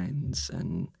torrential rains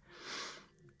and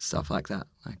stuff like that.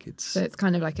 Like so it's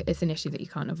kind of like it's an issue that you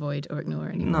can't avoid or ignore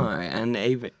anymore. No, and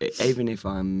even if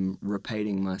I'm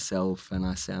repeating myself and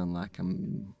I sound like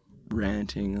I'm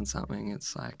ranting and something,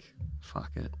 it's like,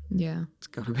 fuck it. Yeah. It's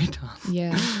got to be done.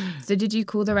 Yeah. So did you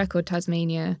call the record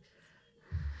Tasmania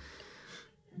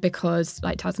because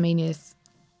like Tasmania's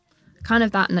kind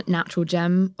of that natural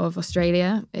gem of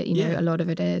Australia? You know, a lot of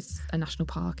it is a national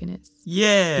park and it's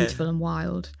beautiful and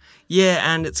wild. Yeah,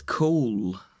 and it's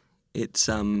cool. It's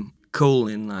cool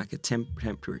in like a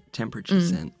temperature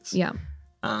sense. Yeah.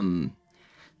 And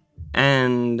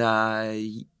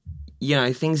you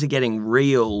know, things are getting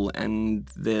real, and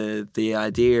the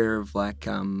idea of like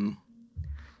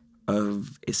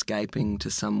of escaping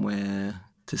to somewhere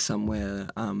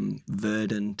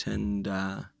verdant and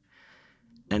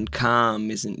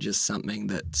calm isn't just something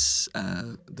that's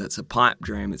a pipe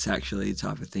dream. It's actually the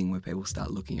type of thing where people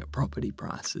start looking at property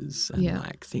prices and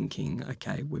like thinking,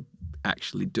 okay, we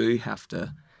actually do have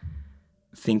to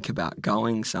think about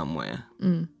going somewhere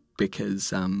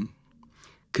because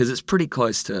it's pretty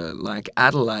close to, like,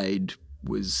 Adelaide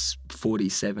was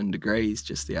 47 degrees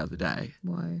just the other day.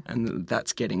 Whoa. And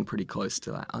that's getting pretty close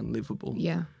to like unlivable.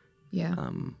 Yeah. Yeah.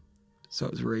 So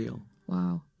it's real.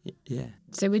 Wow. Yeah.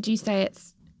 So would you say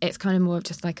it's kind of more of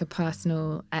just like a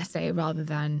personal essay rather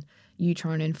than you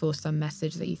trying to enforce some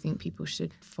message that you think people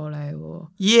should follow? Or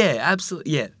Yeah,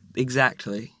 absolutely. Yeah,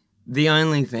 exactly. The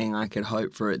only thing I could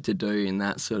hope for it to do in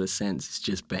that sort of sense is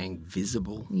just being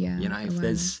visible. Yeah, you know,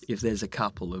 awareness. if there's a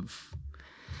couple of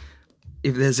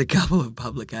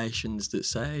publications that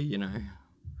say, you know,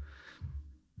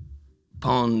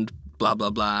 pond blah blah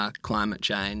blah climate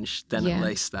change, then at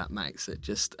least that makes it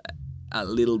just a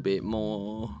little bit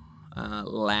more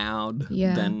loud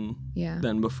than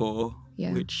before,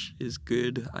 which is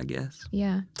good, I guess.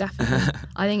 Yeah, definitely.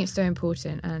 I think it's so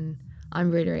important, and I'm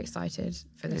really excited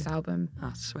for this album.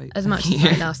 Oh, sweet. As much as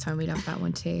like last time, we loved that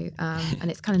one too.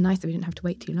 And it's kind of nice that we didn't have to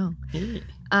wait too long. Yeah.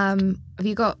 Have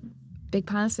you got big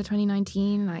plans for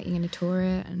 2019? Like, you're going to tour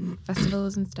it and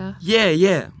festivals and stuff?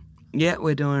 Yeah.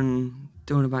 We're doing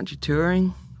a bunch of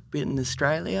touring, bit in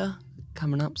Australia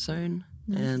coming up soon,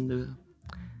 and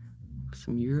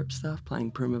some Europe stuff,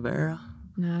 playing Primavera.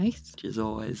 Nice. Which is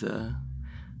always a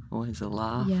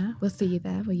laugh. Yeah, we'll see you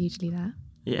there. We're usually there.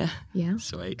 Yeah. Yeah.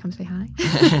 Sweet. Come say hi.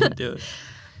 Do it.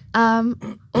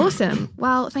 Awesome.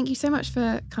 Well, thank you so much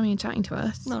for coming and chatting to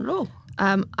us. Not at all.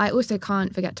 I also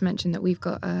can't forget to mention that we've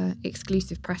got an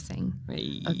exclusive pressing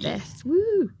of this.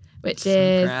 Woo! Which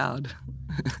is... So proud.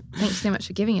 Thanks so much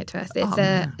for giving it to us.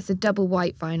 It's a double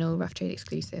white vinyl Rough Trade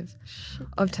exclusive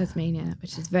of Tasmania,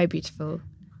 which is very beautiful.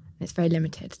 It's very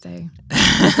limited, so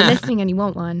if you're listening and you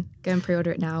want one, go and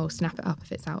pre-order it now or snap it up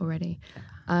if it's out already.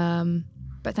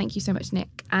 But thank you so much,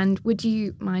 Nick. And would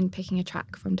you mind picking a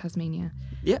track from Tasmania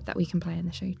that we can play in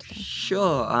the show today?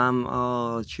 Sure.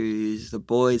 I'll choose The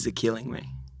Boys Are Killing Me.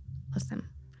 Awesome.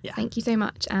 Yeah. Thank you so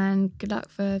much, and good luck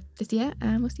for this year,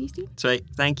 and we'll see you soon. Sweet.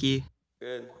 Thank you.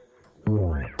 Back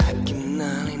in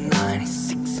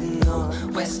 1996 in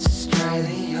West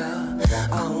Australia,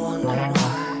 I wondered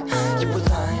why you were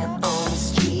lying on the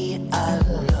street. I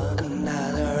love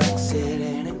another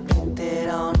accident inflicted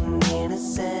on an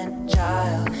innocent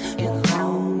child in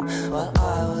home while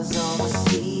I was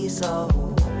overseas. So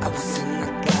I was in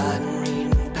the garden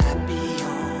reading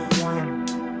Papillon,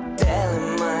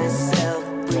 telling myself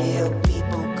real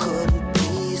people couldn't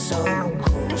be so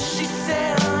cruel. She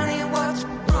said, honey, what's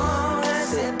wrong? I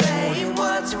said, babe,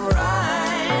 what's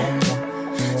right?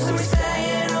 So we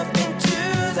sang up into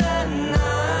the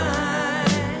night.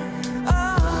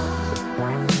 Oh,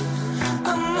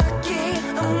 I'm lucky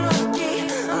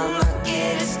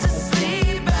just to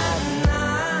sleep at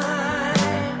night.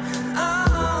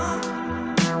 Oh,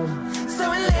 so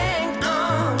we linked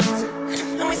arms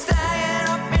and we sang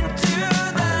up into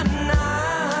the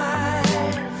night.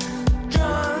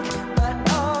 Drunk but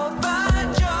overjoyed,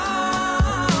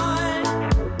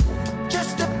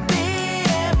 just to be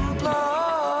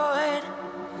employed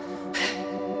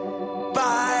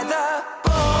by the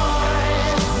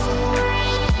boys.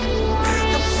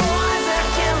 The boys are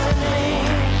killing me.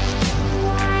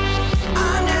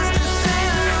 I'm just a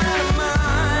sailor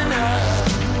reminder.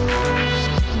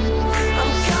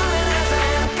 I'm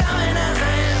coming as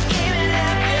I am, even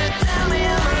if you tell me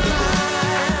I'm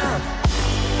alive.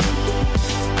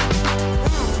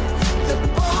 The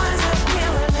boys are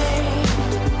killing me.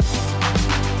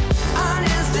 I'm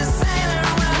just a sailor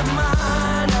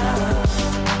reminder.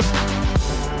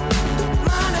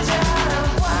 Mind a job,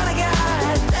 what I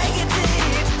got, take a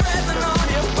deep breath and hold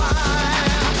your fire.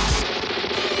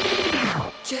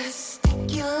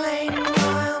 Gesticulating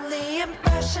wildly,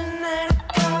 impression that it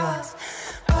caused.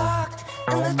 Parked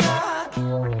in the dark,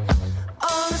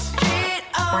 on the street,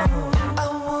 oh, I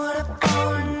would've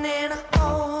fallen in a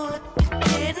hole if you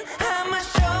didn't have my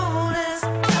shoulders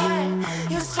tight.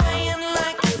 You're swaying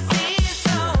like a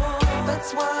seesaw.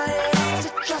 That's what it is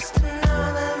to trust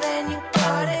another, then you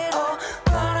got it all.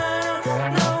 But I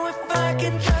don't know if I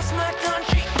can trust my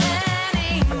country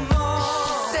anymore.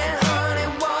 She said, honey,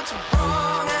 what's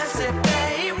wrong? I said,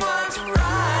 babe, what's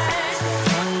right?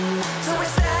 So we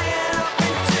sang up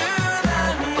into the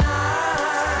night.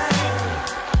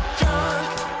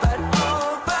 Drunk but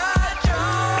overjoyed,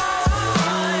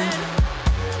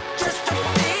 just to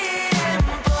be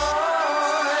employed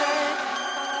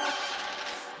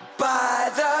by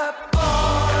the boys.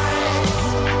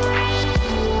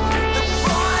 The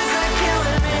boys are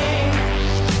killing me.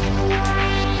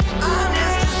 I'm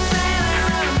just a sailor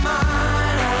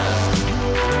reminder.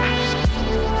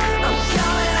 I'm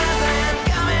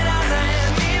coming as I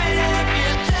am, even if you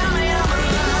tell me I'm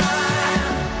alive.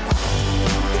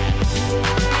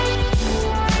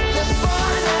 The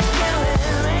boys are killing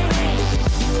me.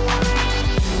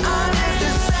 I'm just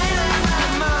a sailor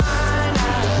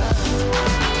reminder.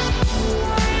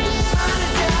 Find a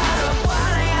job,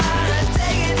 what I gotta,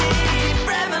 take a deep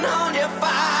breath and hold your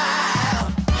fire.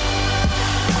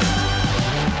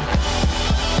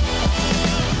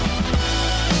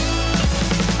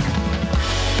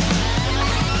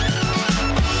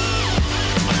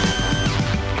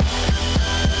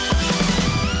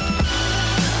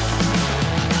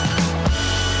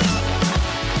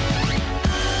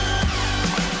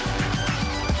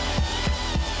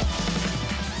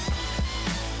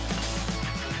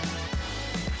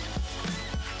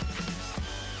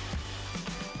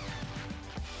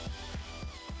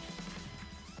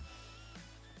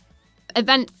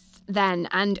 Events then,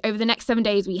 and over the next 7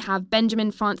 days we have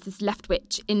Benjamin Francis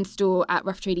Leftwich in store at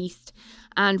Rough Trade East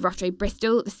and Rough Trade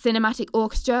Bristol. The Cinematic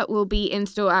Orchestra will be in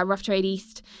store at Rough Trade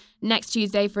East next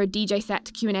Tuesday for a DJ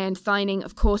set, Q&A and signing,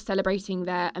 of course celebrating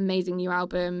their amazing new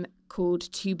album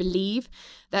called To Believe.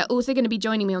 They're also going to be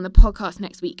joining me on the podcast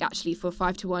next week actually for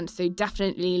 5 to 1, so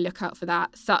definitely look out for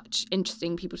that. Such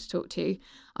interesting people to talk to.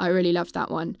 I really loved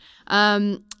that one.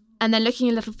 And then looking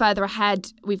a little further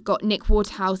ahead, we've got Nick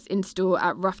Waterhouse in store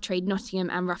at Rough Trade Nottingham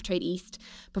and Rough Trade East,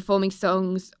 performing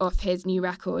songs off his new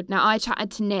record. Now, I chatted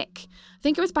to Nick, I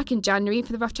think it was back in January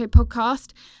for the Rough Trade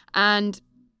podcast, and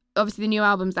obviously the new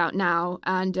album's out now,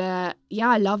 and yeah,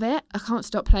 I love it. I can't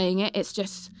stop playing it. It's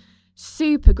just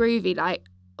super groovy. Like,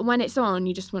 when it's on,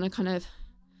 you just want to kind of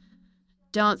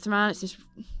dance around. It's just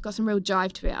got some real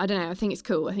jive to it. I don't know. I think it's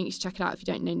cool. I think you should check it out if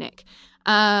you don't know Nick.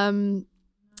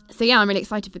 So yeah, I'm really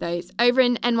excited for those. Over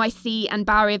in NYC and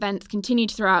Bowery Events continue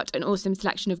to throw out an awesome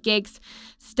selection of gigs.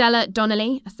 Stella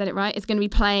Donnelly, I said it right, is going to be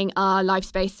playing our live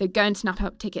space. So go and snap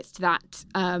up tickets to that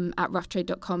at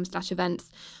roughtrade.com/events,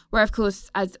 where of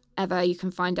course, as ever, you can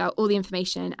find out all the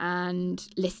information and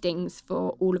listings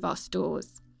for all of our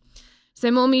stores.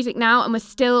 So more music now, and we're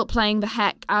still playing the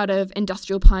heck out of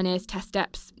Industrial Pioneers Test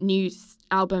Steps' new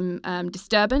album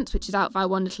Disturbance, which is out via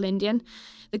One Little Indian.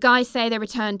 The guys say they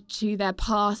returned to their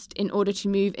past in order to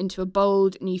move into a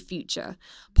bold new future.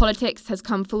 Politics has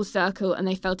come full circle and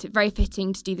they felt it very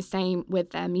fitting to do the same with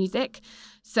their music.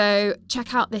 So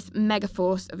check out this mega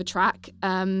force of a track.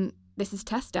 This is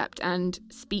Test Stepped and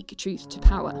Speak Truth to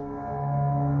Power.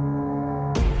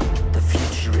 The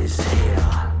future is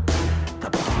here. The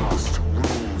past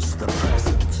rules the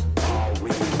present. Are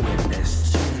we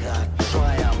witness to the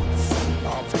triumph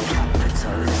of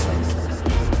capitalism?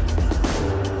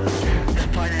 The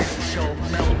financial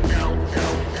meltdown,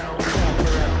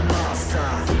 corporate master.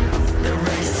 The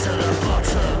race to the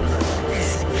bottom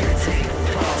is getting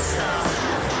faster.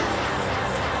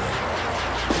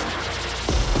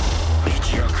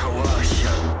 Meteor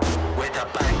coercion with a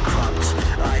bankrupt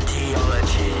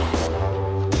ideology.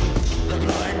 The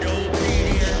blind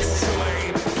obedience to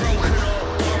a broken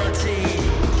authority.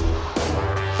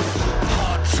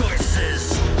 Hard choices,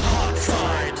 hard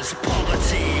times,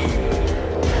 poverty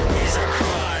is a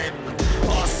crime.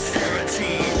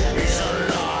 Austerity is a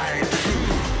lie.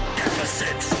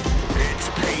 Deficit, it's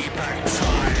payback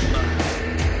time.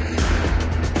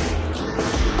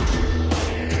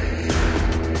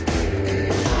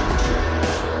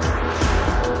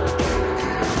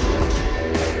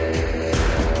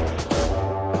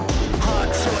 Hard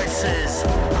choices,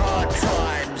 hard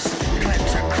times,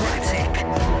 kleptocratic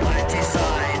by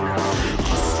design.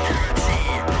 Austerity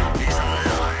is a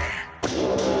lie.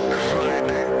 Crime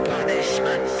and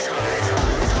punishment tied.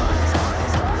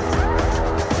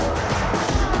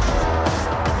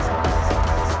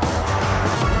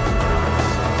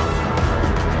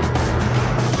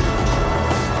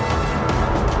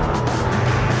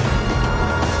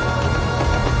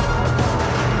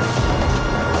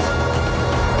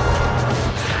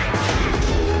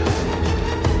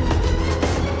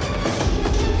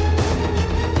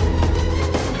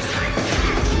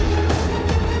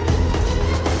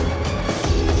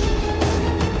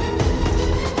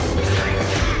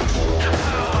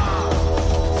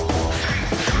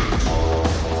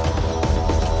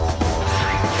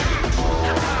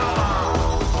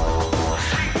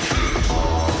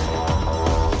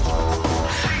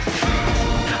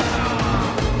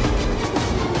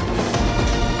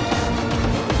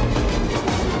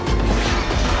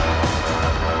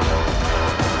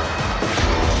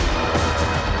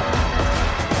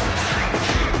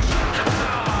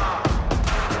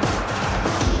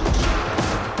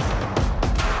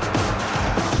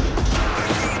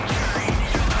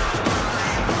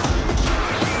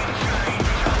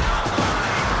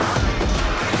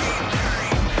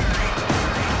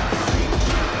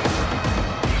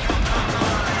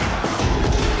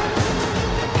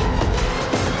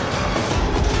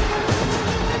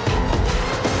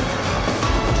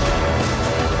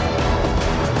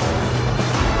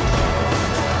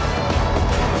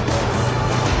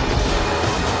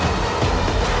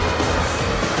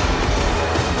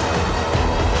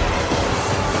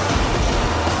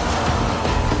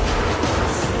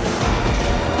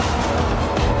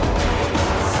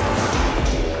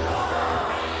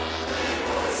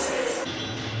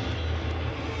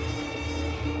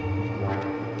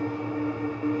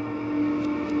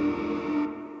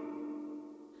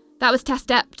 That was Test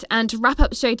Stepped, and to wrap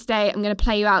up the show today, I'm going to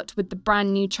play you out with the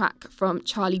brand new track from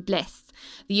Charlie Bliss,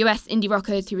 the US indie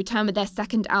rockers who return with their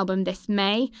second album this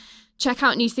May. Check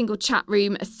out new single Chat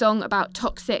Room, a song about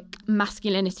toxic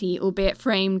masculinity, albeit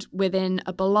framed within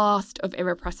a blast of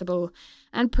irrepressible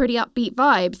and pretty upbeat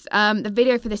vibes. The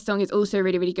video for this song is also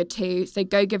really, really good too, so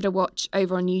go give it a watch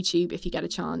over on YouTube if you get a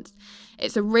chance.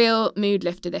 It's a real mood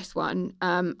lifter, this one.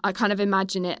 I kind of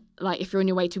imagine it like if you're on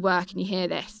your way to work and you hear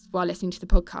this while listening to the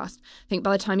podcast. I think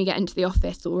by the time you get into the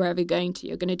office or wherever you're going to,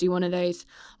 you're going to do one of those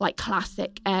like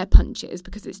classic air punches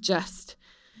because it's just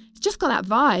got that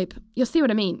vibe. You'll see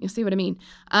what I mean.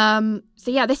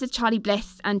 So yeah, this is Charlie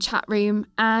Bliss and Chat Room,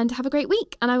 and have a great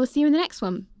week, and I will see you in the next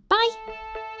one. Bye.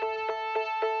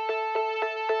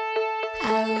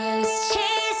 I was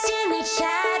chased in the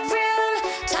chat room,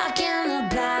 talking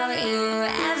about you.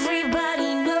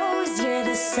 Everybody knows you're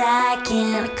the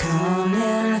second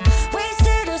coming.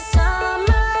 Wasted a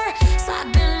summer,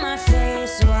 slapping my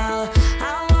face while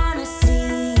I wanna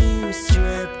see you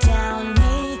stripped down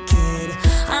naked.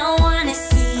 I wanna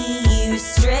see you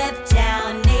stripped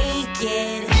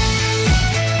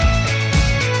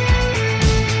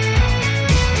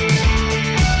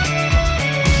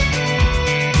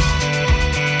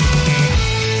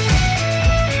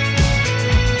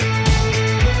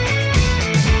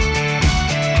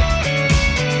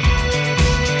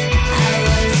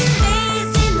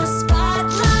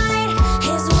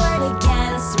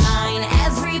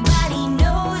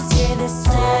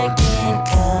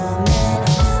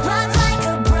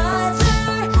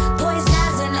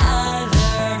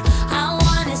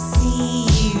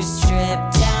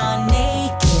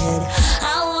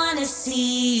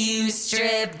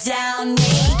strip down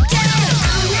naked.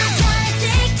 I'm not gonna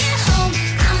take you home.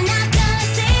 I'm not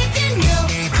gonna save you, no.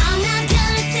 I'm not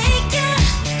gonna take you.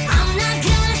 I'm not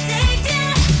gonna save you.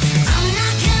 I'm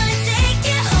not gonna take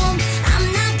you home. I'm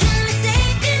not gonna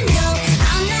save you, no.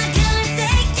 I'm not gonna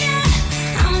take you.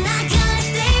 I'm not gonna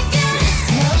save you.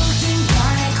 Smoking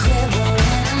on a quibble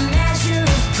and a measure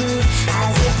of proof,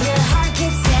 as if your heart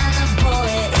could stand the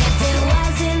bullet if it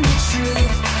wasn't the truth.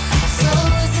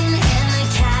 Frozen in a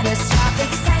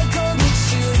catastrophic cycle we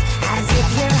choose, as if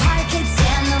your heart could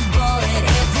stand the bullet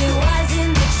if it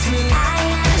wasn't the truth. I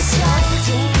am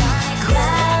trusting,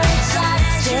 well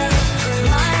adjusted,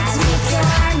 marked me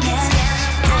dormant.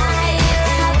 I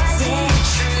erupted,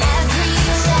 every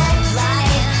red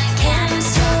light,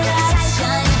 canvas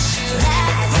eruption,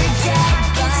 left for dead,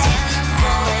 but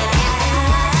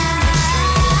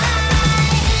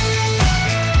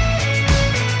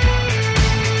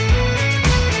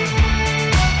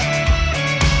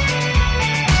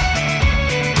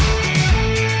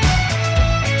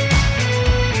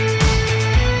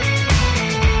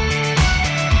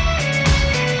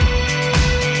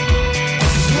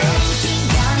smoking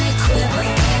on a quiver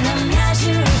and a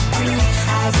measure of proof,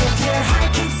 as if your heart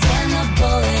could stand the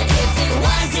bullet if it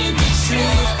wasn't the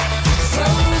truth.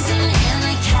 Frozen in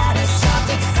a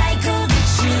catastrophic cycle we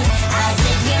choose, as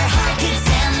if your heart could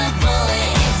stand the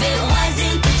bullet if it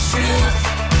wasn't the truth.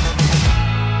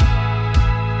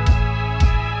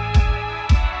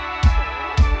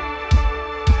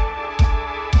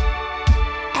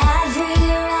 Every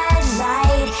red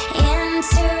light,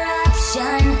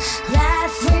 interruption,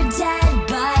 left for dead,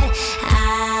 but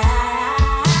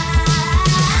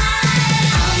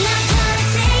I'm not gonna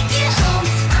take you home.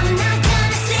 I'm not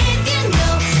gonna save you, no.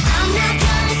 I'm not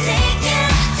gonna take you.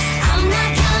 I'm not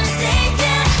gonna save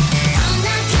you. I'm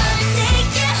not gonna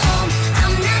take you home.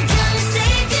 I'm not gonna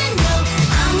save you, no.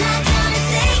 I'm not gonna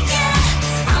take you.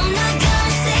 I'm not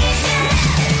gonna save you.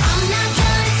 I'm not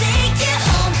gonna take you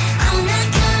home. I'm not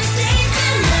gonna save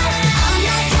you, no. I'm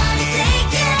not gonna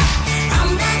take you.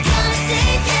 I'm not gonna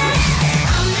save you.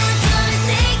 I'm not gonna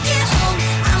take you home.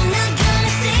 I'm not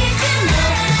gonna save you, no.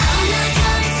 I'm not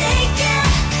gonna take you.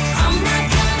 I'm not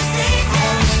gonna save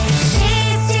you.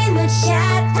 She's in the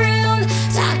chat room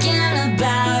talking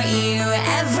about you.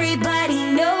 Everybody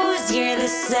knows you're the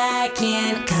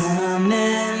second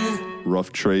coming.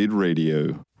 Rough Trade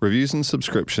Radio. Reviews and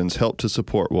subscriptions help to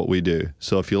support what we do,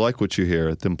 so if you like what you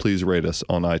hear, then please rate us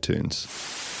on iTunes.